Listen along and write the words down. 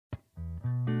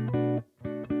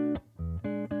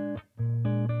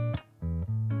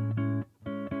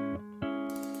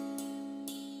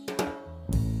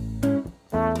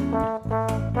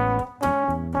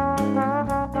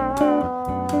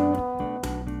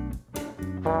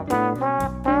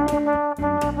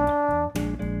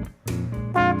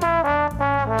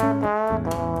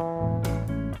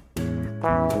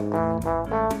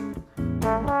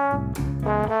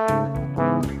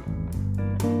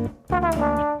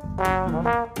I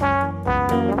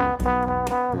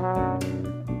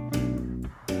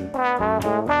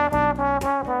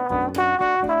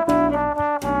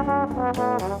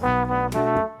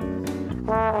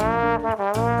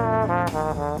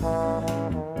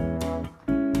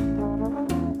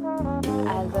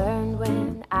learned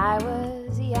when I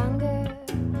was younger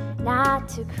not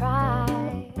to cry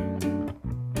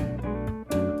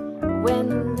when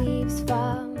the leaves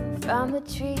fall from the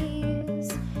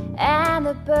trees and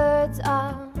the birds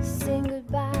all sing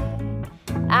goodbye.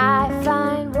 I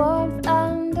find warmth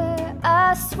under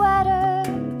a sweater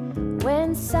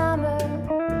when summer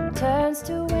turns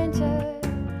to winter,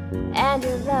 and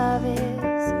your love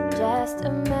is just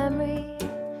a memory,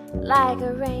 like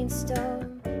a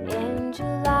rainstorm in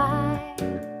July.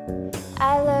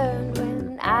 I learned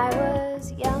when I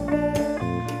was younger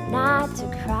not to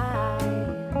cry.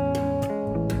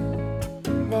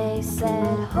 They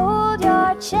said, hold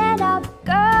your chin up,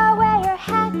 girl, wear your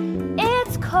hat,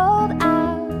 it's cold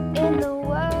out in the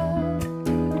world.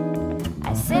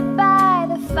 I sit by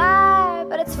the fire,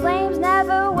 but its flames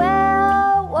never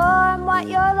will warm what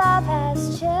your love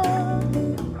has chilled.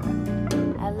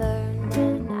 I learned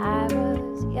when I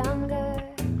was younger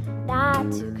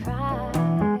not to cry.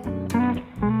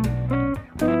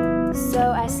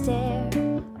 So I stare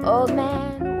old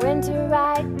man winter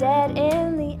right dead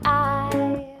in the eye,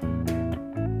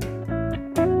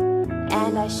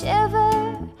 and I shiver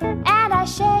and I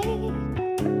shake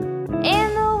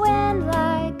in the wind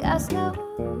like a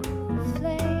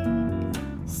snowflake.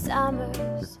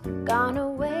 Summer's gone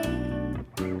away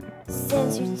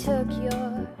since you took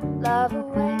your love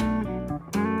away,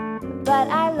 but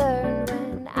I learned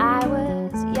when I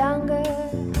was younger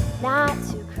not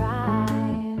to cry.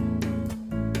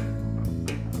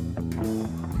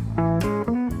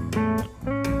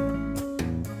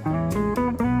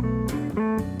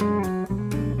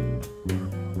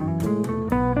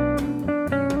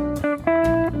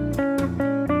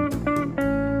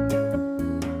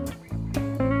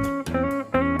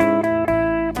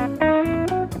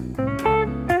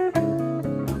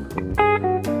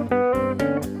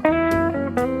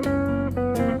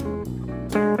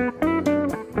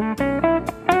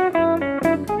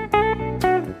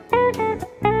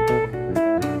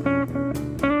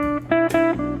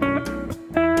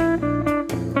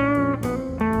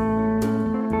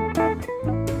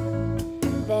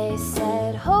 They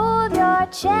said, hold your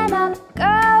chin up,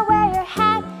 girl, wear your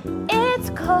hat, it's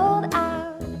cold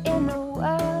out in the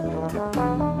world.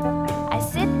 I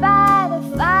sit by the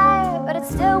fire, but it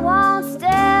still won't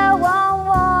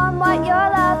warm what your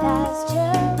love has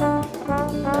chilled.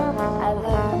 I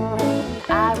learned when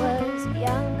I was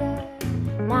younger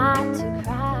not to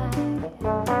cry.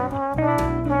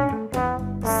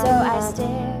 So I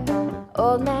stare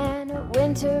old man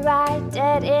winter right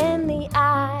dead in the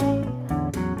eye,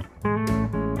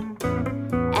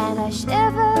 and I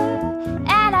shiver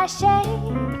and I shake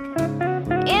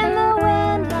in the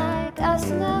wind like a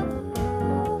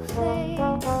snowflake.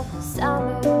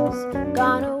 Summer's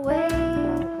gone away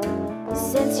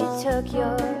since you took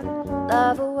your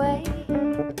love away.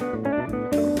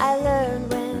 I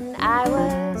learned when I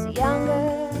was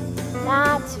younger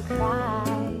not to cry.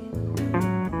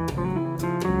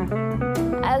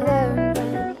 I learned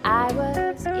when I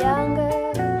was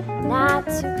younger not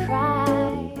to cry.